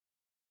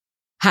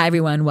Hi,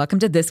 everyone. Welcome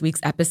to this week's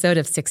episode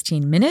of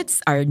 16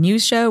 Minutes, our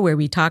news show where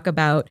we talk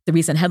about the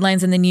recent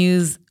headlines in the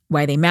news,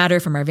 why they matter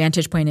from our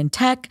vantage point in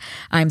tech.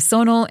 I'm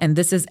Sonal, and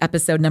this is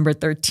episode number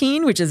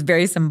 13, which is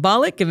very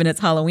symbolic given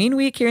it's Halloween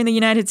week here in the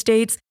United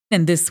States.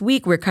 And this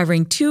week, we're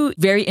covering two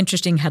very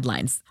interesting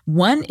headlines.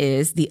 One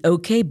is the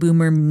OK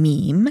Boomer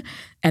meme,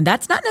 and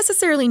that's not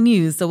necessarily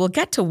news, so we'll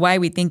get to why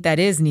we think that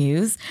is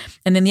news.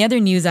 And then the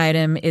other news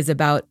item is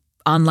about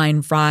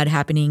online fraud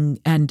happening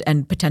and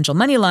potential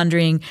money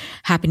laundering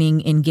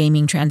happening in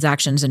gaming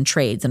transactions and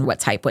trades and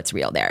what's hype, what's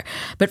real there.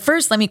 But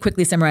first, let me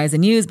quickly summarize the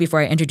news before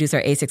I introduce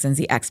our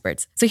A6NZ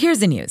experts. So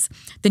here's the news.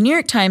 The New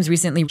York Times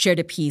recently shared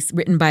a piece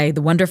written by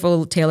the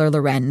wonderful Taylor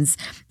Lorenz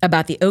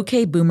about the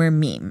OK Boomer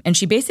meme. And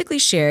she basically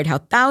shared how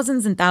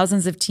thousands and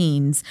thousands of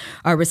teens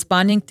are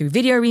responding through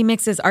video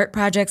remixes, art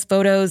projects,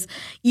 photos,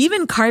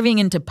 even carving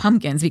into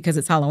pumpkins because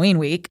it's Halloween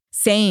week,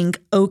 saying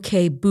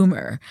OK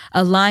Boomer,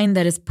 a line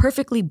that is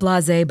perfectly blasé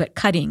but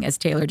cutting, as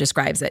Taylor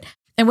describes it.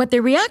 And what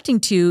they're reacting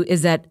to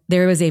is that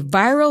there was a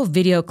viral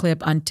video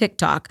clip on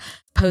TikTok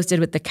posted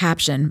with the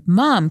caption,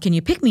 "Mom, can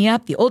you pick me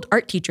up? The old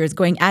art teacher is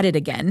going at it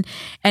again."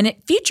 And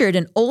it featured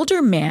an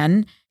older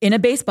man in a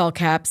baseball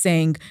cap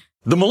saying,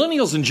 "The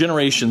millennials and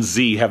Generation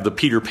Z have the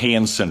Peter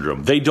Pan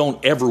syndrome. They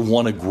don't ever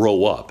want to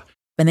grow up."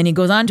 And then he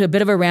goes on to a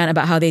bit of a rant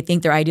about how they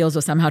think their ideals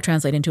will somehow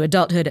translate into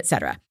adulthood,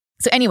 etc.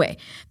 So anyway,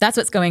 that's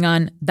what's going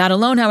on. That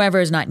alone, however,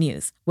 is not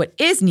news. What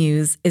is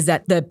news is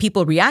that the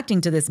people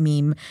reacting to this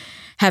meme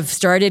have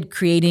started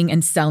creating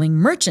and selling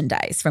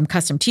merchandise, from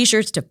custom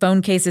t-shirts to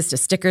phone cases to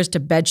stickers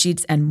to bed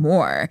sheets and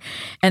more.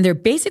 And they're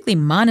basically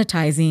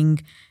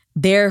monetizing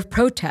their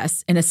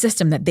protests in a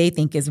system that they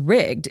think is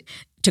rigged.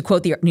 To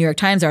quote the New York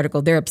Times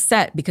article, they're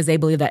upset because they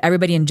believe that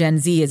everybody in Gen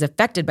Z is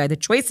affected by the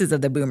choices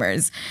of the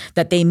boomers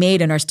that they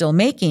made and are still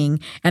making,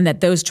 and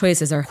that those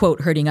choices are,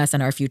 quote, hurting us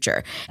and our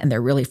future. And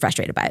they're really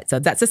frustrated by it. So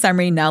that's a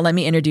summary. Now let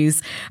me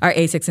introduce our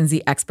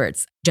A6NZ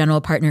experts.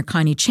 General partner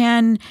Connie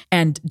Chan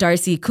and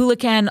Darcy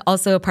Kulikan,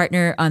 also a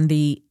partner on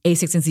the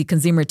A6NZ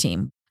consumer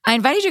team. I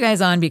invited you guys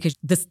on because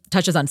this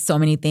touches on so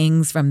many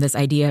things, from this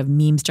idea of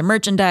memes to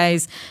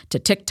merchandise, to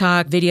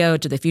TikTok, video,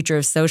 to the future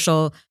of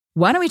social.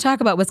 Why don't we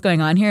talk about what's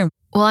going on here?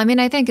 Well, I mean,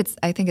 I think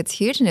it's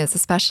huge news,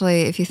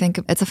 especially if you think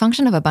it's a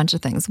function of a bunch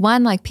of things.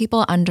 One, like,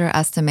 people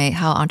underestimate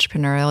how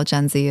entrepreneurial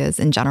Gen Z is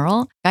in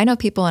general. I know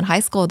people in high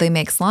school, they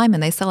make slime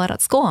and they sell it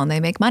at school and they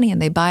make money and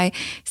they buy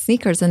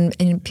sneakers. And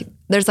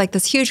there's like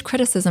this huge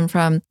criticism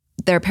from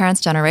their parents'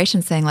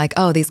 generation saying like,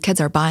 oh, these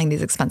kids are buying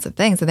these expensive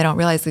things, and they don't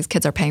realize these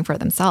kids are paying for it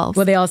themselves.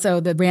 Well,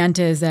 the rant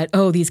is that,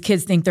 oh, these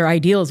kids think their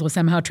ideals will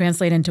somehow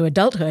translate into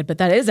adulthood, but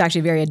that is actually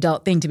a very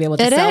adult thing to be able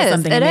to sell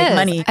something and make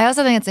money. I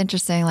also think it's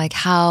interesting, like,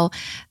 how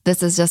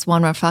this is just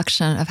one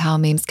reflection of how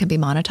memes can be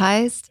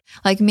monetized.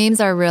 Like, memes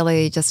are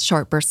really just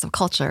short bursts of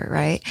culture,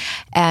 right?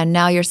 And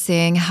now you're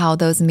seeing how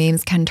those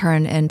memes can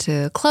turn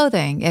into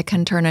clothing. It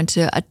can turn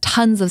into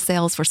tons of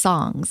sales for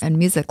songs and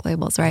music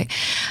labels, right?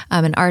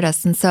 And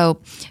artists. And so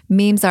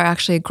memes are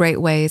actually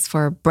great ways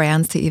for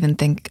brands to even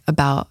think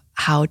about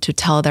how to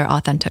tell their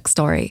authentic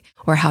story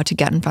or how to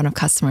get in front of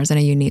customers in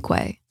a unique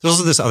way. There's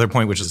also this other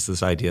point, which is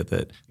this idea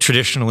that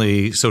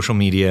traditionally social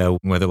media,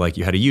 whether like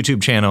you had a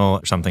YouTube channel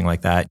or something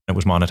like that, it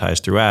was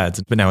monetized through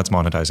ads, but now it's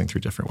monetizing through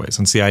different ways.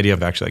 And it's the idea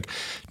of actually like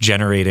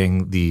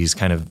generating these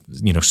kind of,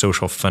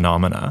 social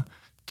phenomena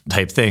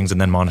type things and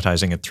then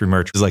monetizing it through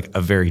merch is like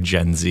a very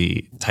Gen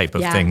Z type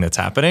of thing that's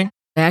happening.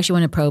 I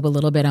actually want to probe a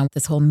little bit on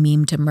this whole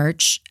meme to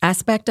merch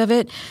aspect of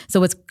it.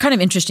 So what's kind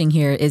of interesting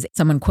here is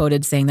someone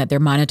quoted saying that they're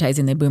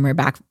monetizing the boomer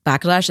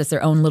backlash as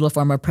their own little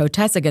form of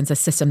protest against a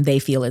system they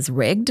feel is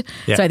rigged.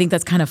 Yeah. So I think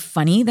that's kind of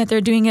funny that they're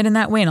doing it in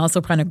that way, and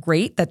also kind of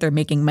great that they're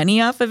making money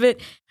off of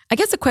it. I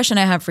guess the question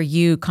I have for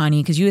you,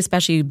 Connie, because you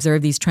especially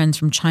observe these trends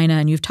from China,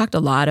 and you've talked a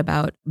lot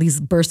about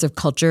these bursts of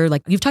culture.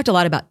 Like, you've talked a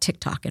lot about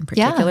TikTok in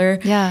particular.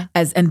 Yeah.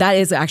 And that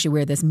is actually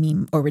where this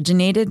meme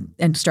originated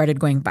and started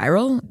going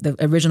viral. The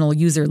original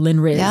user, Lin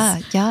Riz,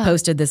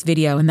 posted this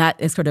video, and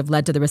that has sort of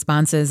led to the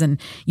responses. And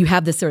you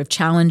have this sort of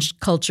challenge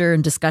culture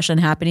and discussion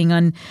happening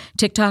on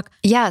TikTok.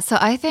 Yeah, so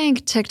I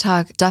think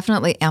TikTok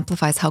definitely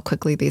amplifies how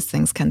quickly these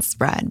things can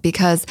spread,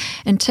 because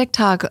in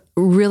TikTok,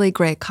 really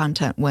great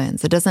content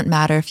wins. It doesn't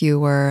matter if you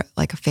were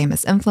like a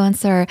famous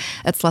influencer.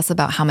 It's less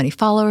about how many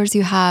followers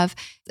you have.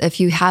 If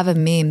you have a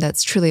meme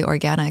that's truly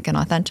organic and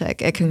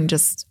authentic, it can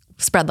just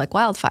spread like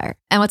wildfire.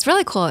 And what's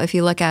really cool, if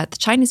you look at the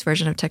Chinese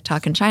version of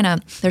TikTok in China,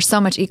 there's so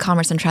much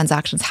e-commerce and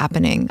transactions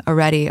happening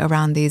already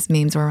around these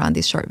memes or around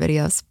these short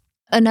videos.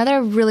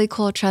 Another really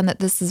cool trend that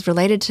this is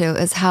related to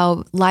is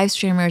how live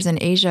streamers in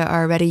Asia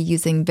are already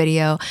using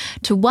video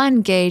to,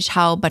 one, gauge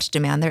how much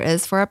demand there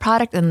is for a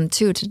product, and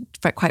two, to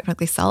quite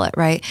frankly sell it,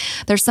 right?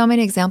 There's so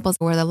many examples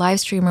where the live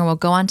streamer will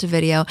go onto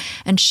video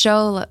and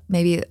show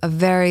maybe a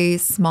very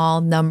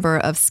small number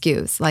of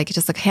SKUs, like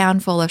just a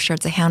handful of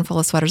shirts, a handful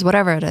of sweaters,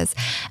 whatever it is.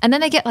 And then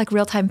they get like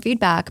real-time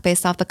feedback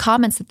based off the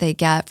comments that they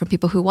get from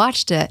people who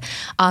watched it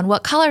on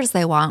what colors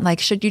they want, like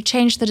should you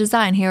change the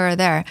design here or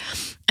there?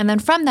 And then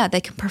from that,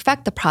 they can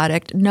perfect the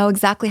product, know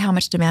exactly how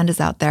much demand is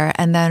out there,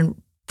 and then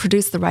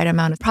produce the right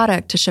amount of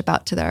product to ship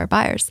out to their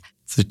buyers.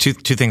 So two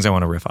things I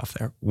want to riff off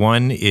there.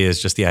 One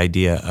is just the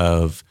idea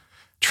of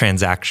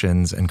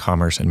transactions and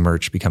commerce and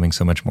merch becoming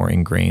so much more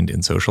ingrained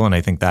in social. And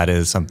I think that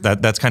is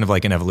that's kind of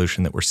like an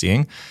evolution that we're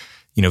seeing.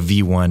 You know,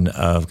 V1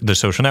 of the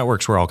social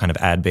networks were all kind of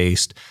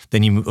ad-based.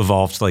 Then you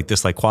evolved to like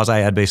this like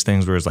quasi-ad-based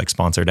things where it's like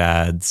sponsored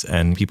ads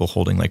and people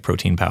holding like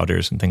protein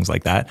powders and things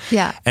like that.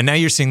 Yeah. And now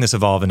you're seeing this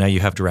evolve, and now you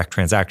have direct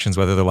transactions,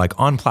 whether they're like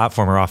on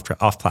platform or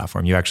off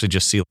platform. You actually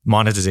just see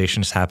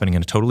monetization is happening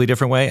in a totally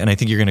different way. And I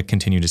think you're going to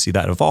continue to see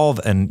that evolve.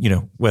 And, you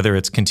know, whether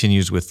it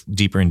continues with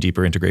deeper and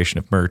deeper integration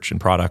of merch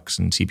and products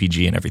and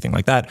CPG and everything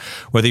like that,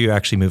 whether you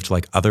actually move to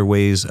like other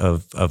ways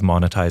of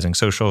monetizing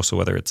social. So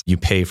whether it's you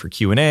pay for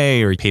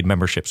Q&A or you paid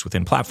memberships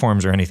within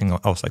platforms or anything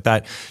else like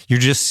that, you're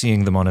just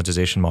seeing the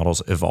monetization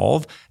models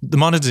evolve. The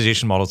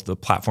monetization models the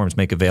platforms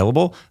make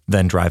available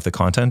then drive the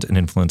content and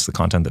influence the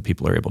content that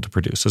people are able to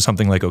produce. So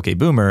something like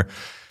OkBoomer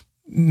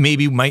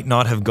maybe might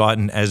not have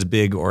gotten as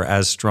big or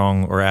as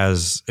strong or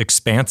as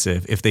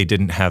expansive if they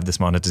didn't have this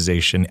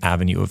monetization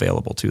avenue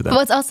available to them.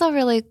 What's also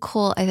really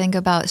cool, I think,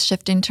 about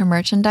shifting to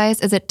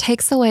merchandise is it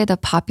takes away the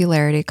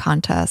popularity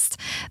contest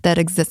that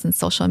exists in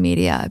social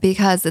media,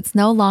 because it's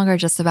no longer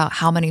just about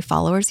how many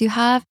followers you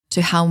have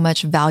to how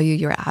much value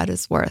your ad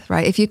is worth,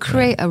 right? If you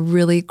create a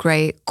really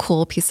great,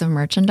 cool piece of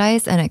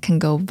merchandise and it can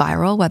go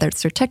viral, whether it's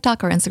through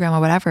TikTok or Instagram or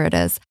whatever it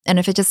is, and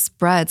if it just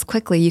spreads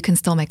quickly, you can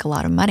still make a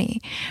lot of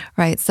money,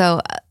 right? So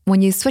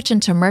when you switch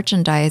into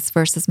merchandise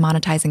versus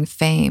monetizing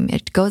fame,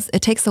 it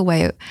takes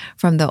away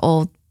from the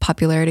old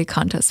popularity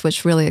contest,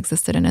 which really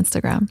existed in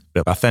Instagram.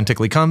 It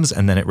authentically comes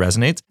and then it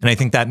resonates. And I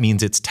think that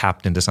means it's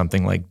tapped into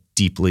something like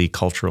deeply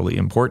culturally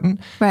important.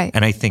 Right.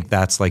 And I think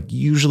that's like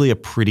usually a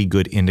pretty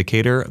good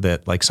indicator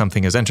that like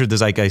something has entered the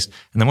zeitgeist.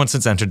 And then once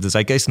it's entered the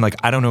zeitgeist, I'm like,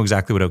 I don't know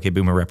exactly what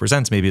OkBoomer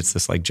represents. Maybe it's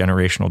this like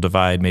generational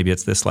divide. Maybe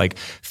it's this like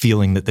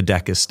feeling that the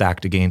deck is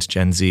stacked against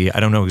Gen Z. I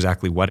don't know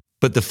exactly what.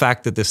 But the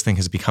fact that this thing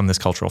has become this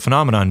cultural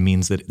phenomenon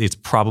means that it's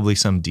probably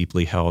some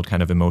deeply held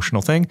kind of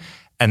emotional thing.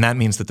 And that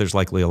means that there's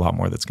likely a lot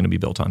more that's going to be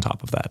built on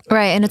top of that.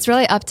 Right. And it's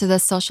really up to the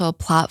social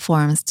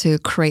platforms to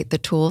create the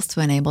tools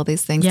to enable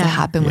these things to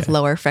happen with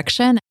lower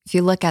friction. If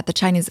you look at the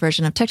Chinese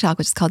version of TikTok,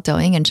 which is called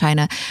Douyin in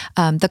China,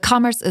 the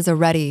commerce is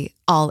already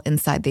all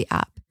inside the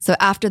app. So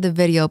after the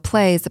video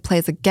plays, it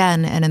plays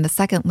again. And in the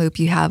second loop,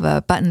 you have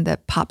a button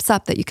that pops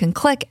up that you can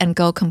click and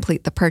go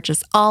complete the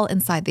purchase all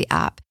inside the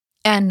app.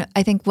 And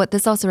I think what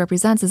this also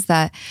represents is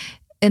that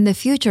in the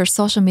future,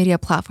 social media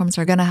platforms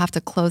are going to have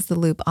to close the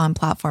loop on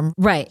platform.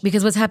 Right.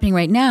 Because what's happening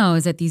right now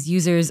is that these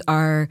users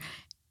are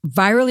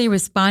virally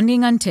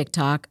responding on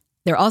TikTok.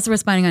 They're also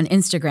responding on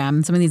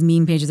Instagram. Some of these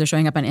meme pages are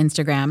showing up on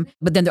Instagram.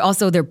 But then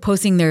they're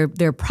posting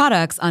their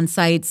products on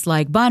sites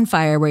like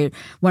Bonfire, where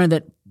one of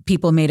the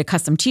people made a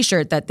custom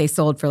t-shirt that they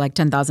sold for like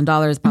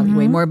 $10,000, probably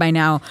way more by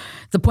now.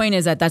 The point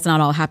is that that's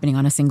not all happening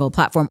on a single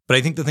platform. But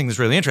I think the thing that's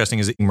really interesting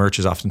is that merch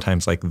is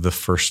oftentimes like the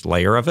first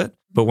layer of it.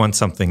 But once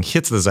something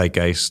hits the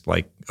zeitgeist,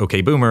 like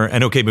OkBoomer,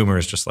 and OkBoomer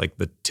is just like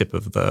the tip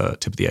of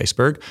the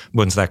iceberg.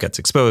 Once that gets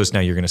exposed, now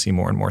you're going to see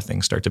more and more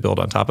things start to build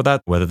on top of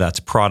that, whether that's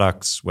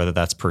products, whether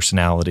that's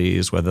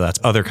personalities, whether that's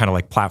other kind of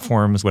like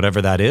platforms,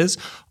 whatever that is,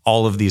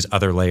 all of these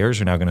other layers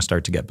are now going to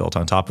start to get built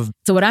on top of.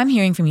 So what I'm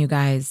hearing from you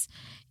guys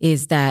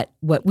is that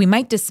what we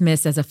might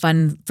dismiss as a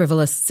fun,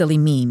 frivolous, silly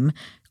meme,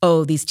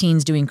 oh, these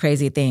teens doing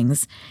crazy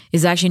things,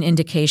 is actually an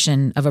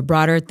indication of a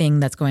broader thing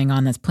that's going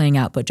on, that's playing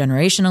out, but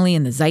generationally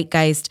in the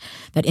zeitgeist,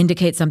 that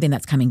indicates something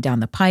that's coming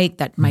down the pike,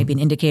 that might be an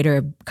indicator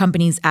of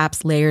companies,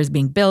 apps, layers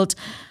being built.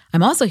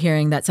 I'm also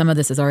hearing that some of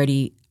this has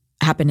already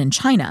happened in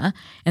China.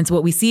 And so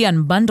what we see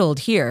unbundled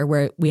here,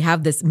 where we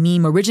have this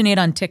meme originate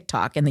on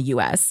TikTok in the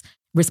US,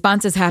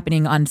 responses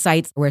happening on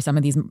sites where some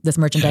of this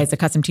merchandise, the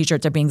custom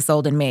t-shirts are being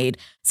sold and made.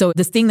 So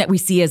this thing that we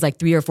see as like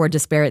 3 or 4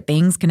 disparate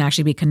things can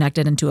actually be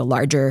connected into a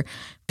larger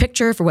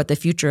picture for what the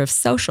future of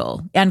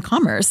social and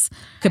commerce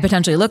could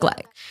potentially look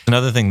like.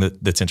 Another thing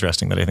that's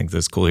interesting that I think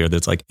is cool here,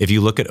 that's like, if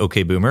you look at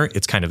OkBoomer,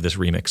 it's kind of this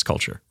remix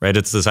culture, right?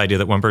 It's this idea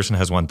that one person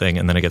has one thing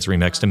and then it gets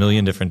remixed a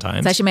million different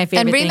times. It's actually my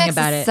favorite thing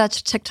about it. And remix is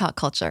such TikTok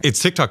culture.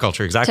 It's TikTok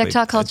culture, exactly.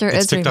 TikTok culture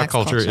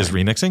is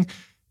remixing.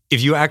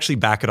 If you actually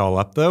back it all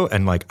up though,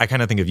 and like I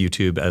kind of think of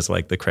YouTube as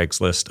like the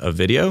Craigslist of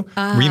video,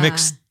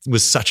 remix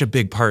was such a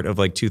big part of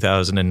like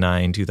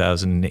 2009,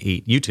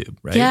 2008 YouTube,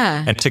 right?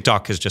 Yeah. And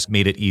TikTok has just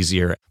made it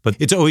easier, but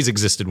it's always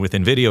existed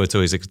within video. It's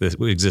always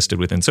existed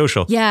within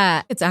social.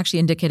 Yeah. It's actually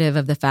indicative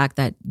of the fact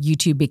that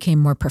YouTube became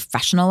more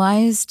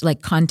professionalized,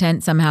 like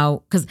content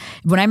somehow. Because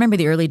when I remember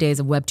the early days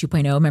of Web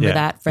 2.0, remember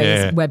that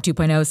phrase, Web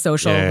 2.0,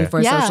 social,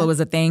 before social was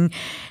a thing.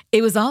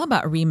 It was all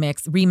about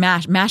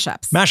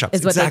mashups. Mashups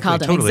is what they called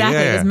them. Totally.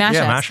 Exactly. It was mashups.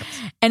 Yeah,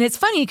 mashups. And it's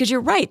funny because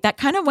you're right. That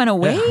kind of went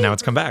away. Yeah, now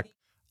it's come back.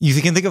 You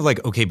can think of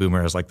like OK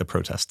Boomer as like the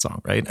protest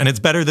song, right? And it's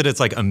better that it's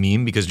like a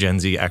meme because Gen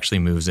Z actually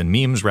moves in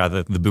memes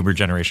rather than the boomer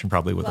generation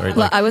probably would.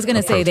 Well, I was going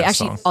to say they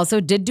actually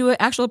also did do an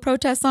actual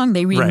protest song.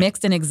 They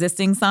remixed an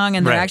existing song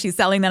and they're actually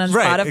selling that on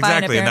Spotify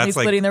and apparently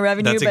splitting the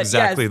revenue. That's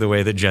exactly the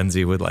way that Gen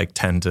Z would like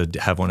tend to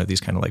have one of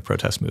these kind of like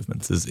protest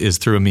movements is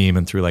through a meme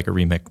and through like a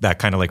remix, that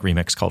kind of like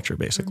remix culture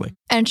basically.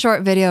 And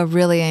short video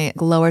really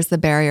lowers the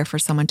barrier for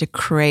someone to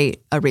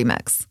create a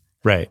remix.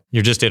 Right.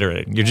 You're just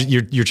iterating.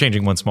 You're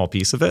changing one small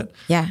piece of it.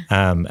 Yeah.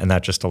 And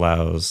that just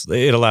allows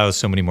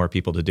so many more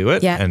people to do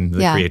it. Yeah. And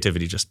the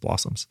creativity just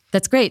blossoms.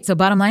 That's great. So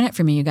bottom line it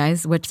for me, you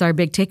guys. What's our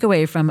big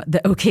takeaway from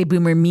the OK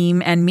Boomer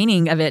meme and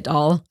meaning of it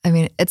all? I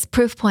mean, it's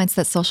proof points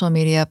that social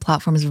media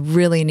platforms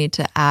really need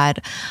to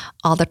add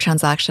all the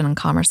transaction and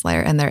commerce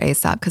layer in their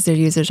ASAP because their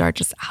users are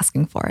just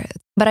asking for it.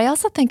 But I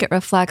also think it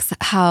reflects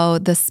how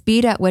the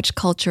speed at which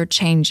culture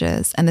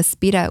changes and the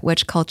speed at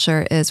which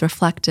culture is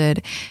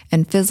reflected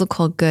in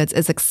physical goods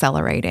is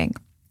accelerating.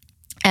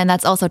 And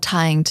that's also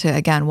tying to,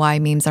 again, why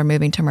memes are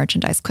moving to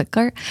merchandise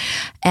quicker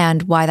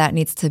and why that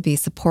needs to be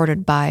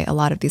supported by a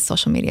lot of these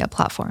social media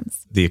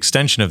platforms. The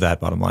extension of that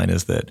bottom line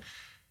is that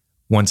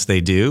once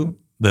they do,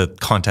 the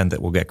content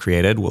that will get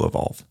created will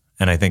evolve.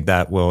 And I think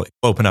that will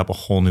open up a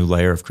whole new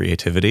layer of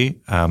creativity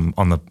on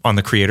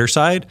the creator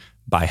side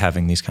by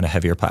having these kind of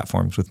heavier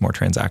platforms with more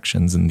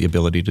transactions and the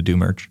ability to do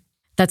merch.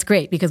 That's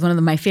great because one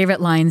of my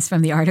favorite lines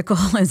from the article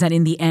is that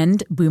in the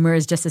end, boomer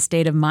is just a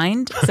state of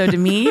mind. So to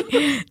me,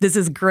 this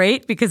is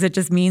great because it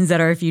just means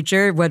that our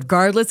future,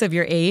 regardless of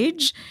your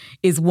age,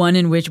 is one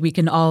in which we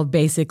can all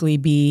basically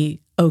be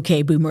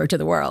OK Boomer to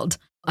the world.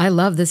 I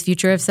love this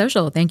future of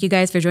social. Thank you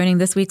guys for joining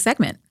this week's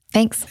segment.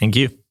 Thanks. Thank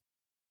you.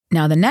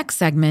 Now, the next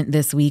segment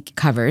this week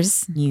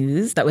covers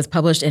news that was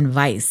published in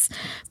Vice.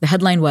 The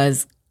headline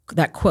was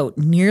that, quote,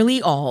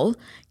 nearly all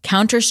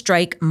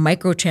Counter-Strike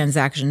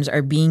microtransactions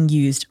are being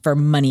used for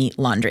money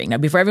laundering. Now,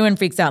 before everyone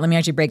freaks out, let me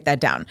actually break that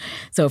down.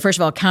 So first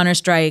of all,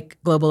 Counter-Strike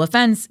Global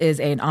Offense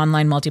is an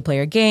online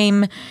multiplayer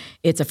game.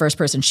 It's a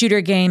first-person shooter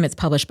game. It's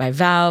published by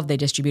Valve. They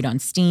distribute on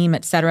Steam,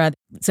 etc.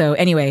 So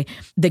anyway,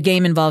 the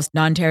game involves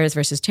non-terrorists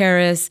versus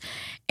terrorists.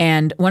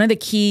 And one of the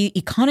key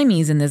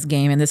economies in this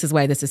game, and this is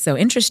why this is so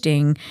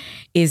interesting,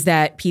 is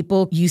that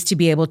people used to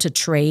be able to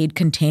trade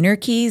container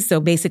keys. So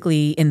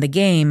basically in the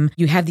game,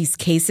 you have these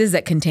cases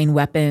that contain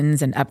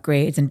weapons and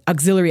upgrades and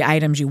auxiliary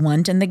items you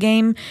want in the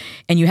game,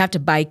 and you have to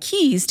buy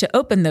keys to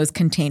open those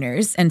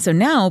containers. And so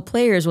now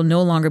players will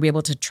no longer be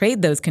able to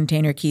trade those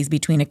container keys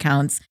between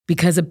accounts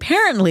because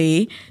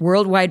apparently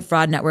worldwide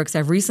fraud networks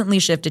have recently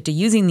shifted to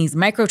using these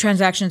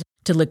microtransactions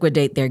to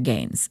liquidate their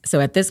gains.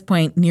 So at this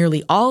point,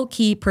 nearly all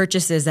key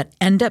purchases that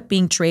end up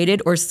being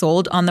traded or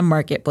sold on the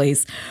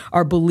marketplace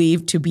are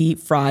believed to be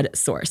fraud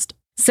sourced.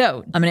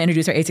 So I'm going to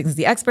introduce our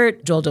A16Z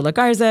expert, Joel De La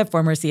Garza,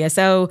 former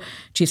CSO,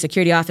 Chief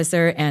Security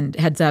Officer, and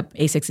heads up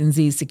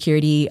A16Z's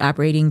security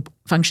operating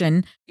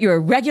function. You're a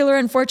regular,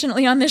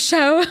 unfortunately, on this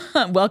show.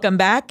 Welcome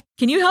back.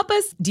 Can you help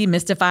us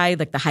demystify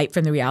the hype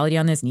from the reality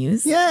on this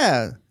news?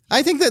 Yeah.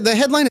 I think that the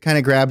headline kind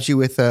of grabs you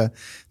with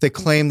the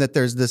claim that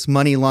there's this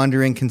money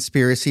laundering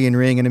conspiracy in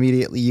Ring, and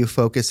immediately you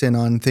focus in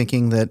on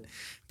thinking that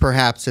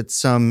perhaps it's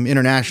some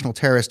international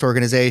terrorist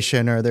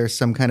organization or there's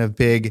some kind of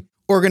big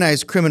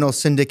organized criminal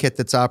syndicate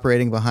that's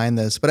operating behind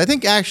this. But I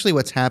think actually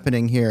what's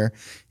happening here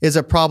is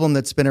a problem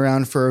that's been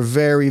around for a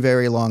very,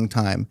 very long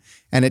time.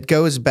 And it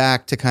goes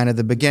back to kind of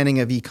the beginning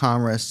of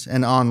e-commerce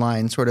and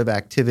online sort of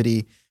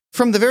activity.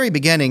 From the very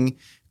beginning,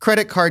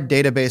 credit card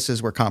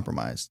databases were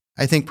compromised.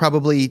 I think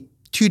probably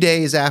 2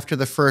 days after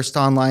the first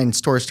online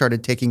store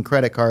started taking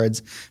credit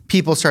cards,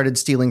 people started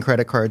stealing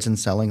credit cards and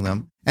selling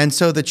them. And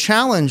so the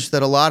challenge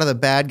that a lot of the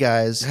bad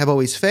guys have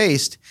always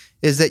faced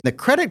is that the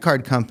credit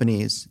card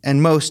companies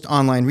and most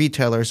online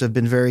retailers have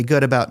been very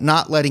good about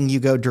not letting you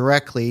go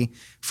directly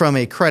from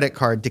a credit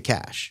card to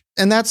cash.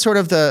 And that's sort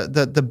of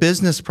the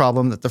business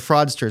problem that the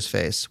fraudsters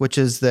face, which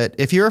is that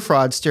if you're a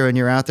fraudster and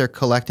you're out there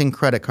collecting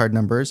credit card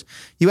numbers,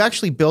 you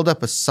actually build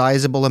up a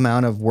sizable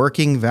amount of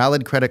working,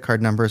 valid credit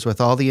card numbers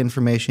with all the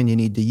information you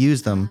need to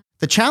use them.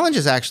 The challenge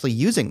is actually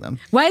using them.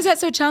 Why is that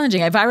so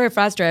challenging? If I were a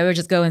fraudster, I would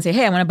just go and say,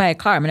 hey, I want to buy a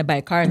car. I'm going to buy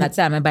a car and that's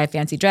that. I'm going to buy a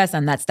fancy dress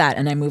and that's that.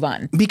 And I move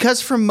on.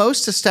 Because for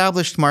most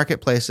established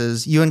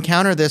marketplaces, you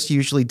encounter this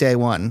usually day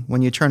one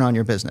when you turn on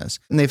your business.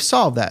 And they've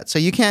solved that. So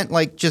you can't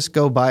just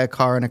go buy a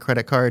car and a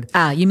credit card.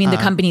 You mean the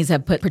companies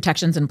have put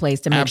protections in place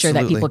to make sure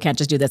that people can't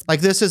just do this?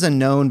 This is a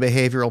known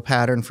behavioral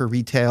pattern for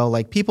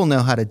retail. People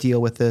know how to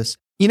deal with this.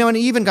 And it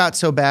even got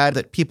so bad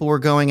that people were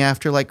going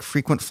after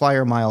frequent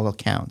flyer mile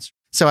accounts.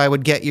 So I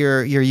would get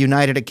your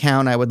United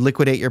account, I would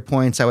liquidate your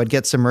points, I would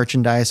get some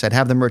merchandise, I'd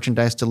have the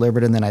merchandise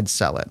delivered, and then I'd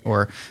sell it,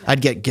 or I'd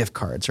get gift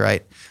cards,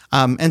 right?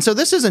 And so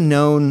this is a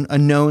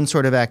known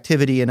sort of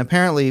activity, and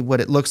apparently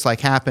what it looks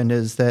like happened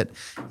is that,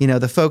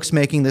 the folks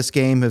making this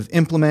game have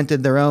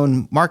implemented their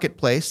own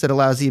marketplace that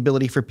allows the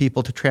ability for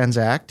people to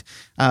transact.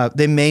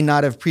 They may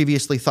not have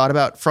previously thought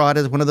about fraud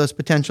as one of those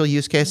potential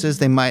use cases.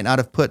 They might not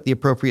have put the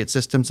appropriate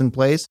systems in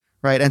place.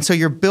 right? And so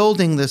you're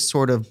building this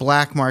sort of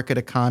black market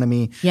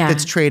economy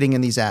that's trading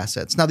in these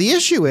assets. Now, the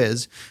issue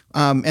is,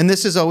 and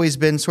this has always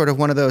been sort of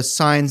one of those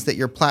signs that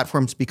your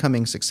platform's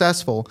becoming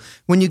successful,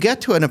 when you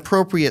get to an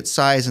appropriate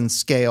size and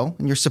scale,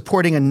 and you're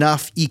supporting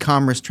enough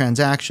e-commerce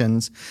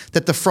transactions,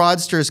 that the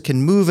fraudsters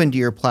can move into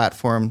your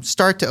platform,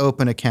 start to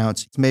open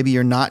accounts. Maybe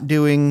you're not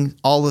doing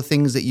all the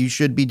things that you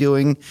should be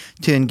doing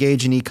to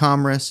engage in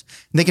e-commerce.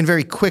 And they can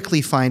very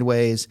quickly find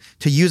ways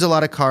to use a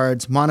lot of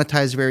cards,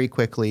 monetize very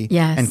quickly,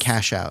 and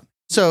cash out.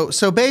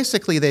 So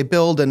basically, they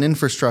build an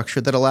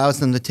infrastructure that allows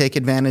them to take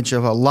advantage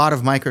of a lot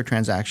of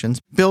microtransactions,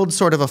 build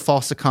sort of a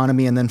false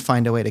economy, and then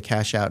find a way to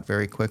cash out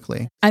very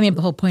quickly. I mean,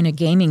 the whole point of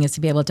gaming is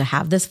to be able to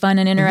have this fun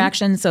and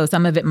interaction. So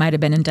some of it might have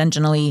been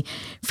intentionally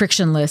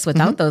frictionless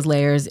without those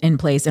layers in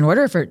place in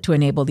order to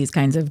enable these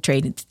kinds of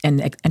trades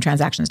and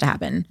transactions to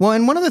happen. Well,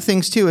 and one of the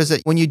things, too, is that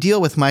when you deal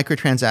with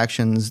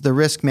microtransactions, the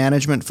risk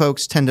management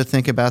folks tend to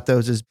think about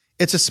those as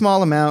it's a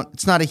small amount.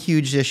 It's not a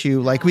huge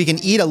issue. Like, we can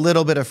eat a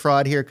little bit of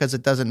fraud here because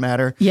it doesn't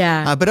matter.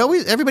 Yeah. But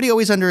everybody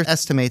always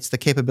underestimates the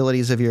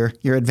capabilities of your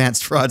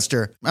advanced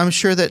fraudster. I'm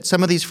sure that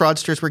some of these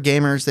fraudsters were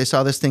gamers. They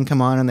saw this thing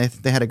come on and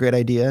they had a great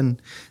idea.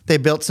 And they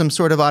built some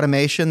sort of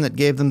automation that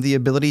gave them the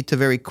ability to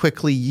very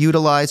quickly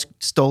utilize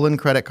stolen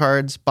credit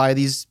cards, buy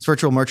these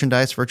virtual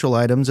merchandise, virtual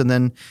items, and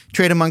then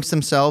trade amongst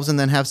themselves and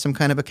then have some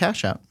kind of a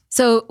cash out.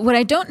 So what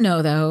I don't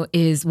know, though,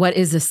 is what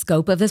is the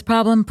scope of this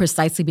problem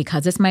precisely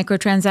because it's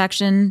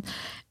microtransaction?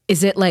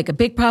 Is it like a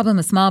big problem,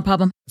 a small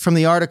problem? From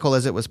the article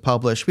as it was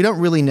published, we don't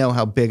really know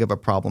how big of a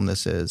problem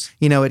this is.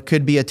 You know, it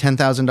could be a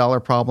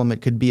 $10,000 problem.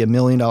 It could be $1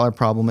 million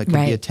problem. It could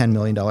be a $10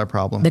 million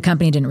problem. The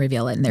company didn't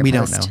reveal it in their post. We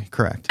don't know.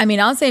 Correct. I mean,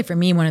 I'll say for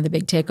me, one of the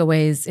big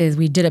takeaways is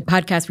we did a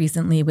podcast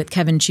recently with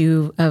Kevin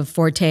Chu of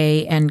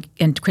Forte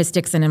and Chris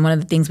Dixon. And one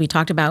of the things we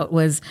talked about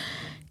was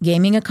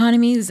gaming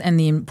economies and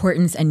the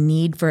importance and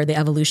need for the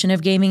evolution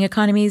of gaming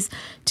economies.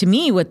 To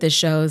me, what this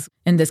shows,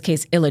 in this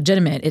case,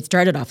 illegitimate, it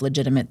started off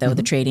legitimate though,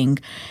 the trading,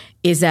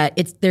 is that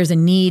there's a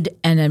need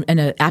and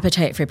an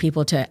appetite for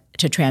people to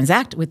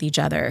transact with each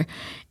other.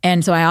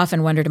 And so I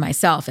often wonder to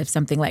myself if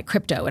something like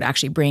crypto would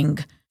actually bring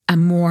a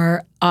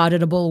more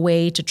auditable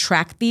way to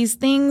track these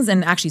things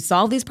and actually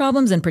solve these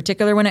problems, in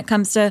particular when it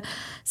comes to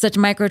such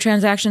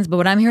microtransactions. But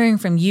what I'm hearing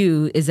from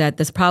you is that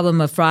this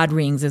problem of fraud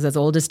rings is as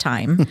old as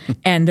time,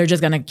 and they're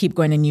just going to keep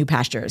going to new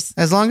pastures.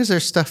 As long as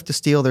there's stuff to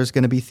steal, there's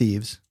going to be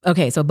thieves.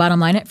 Okay, so bottom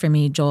line it for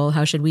me, Joel,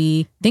 how should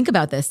we think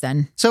about this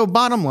then? So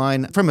bottom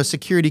line, from a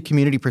security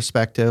community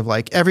perspective,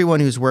 like everyone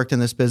who's worked in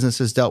this business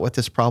has dealt with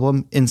this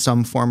problem in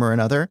some form or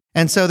another.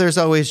 And so there's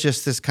always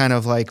just this kind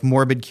of like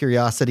morbid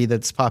curiosity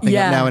that's popping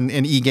up now in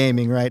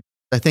e-gaming, right?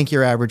 I think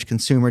your average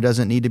consumer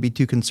doesn't need to be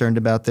too concerned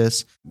about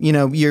this. You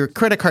know, your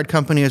credit card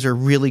companies are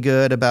really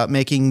good about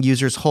making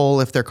users whole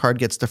if their card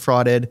gets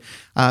defrauded.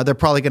 They're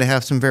probably going to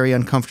have some very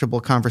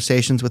uncomfortable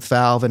conversations with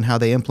Valve and how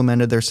they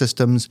implemented their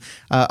systems.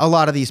 A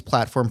lot of these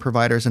platform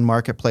providers and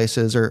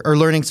marketplaces are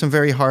learning some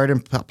very hard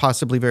and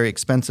possibly very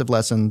expensive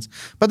lessons,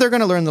 but they're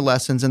going to learn the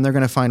lessons and they're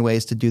going to find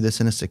ways to do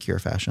this in a secure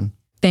fashion.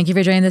 Thank you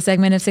for joining this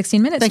segment of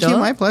 16 Minutes, Thank Joel. you.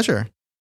 My pleasure.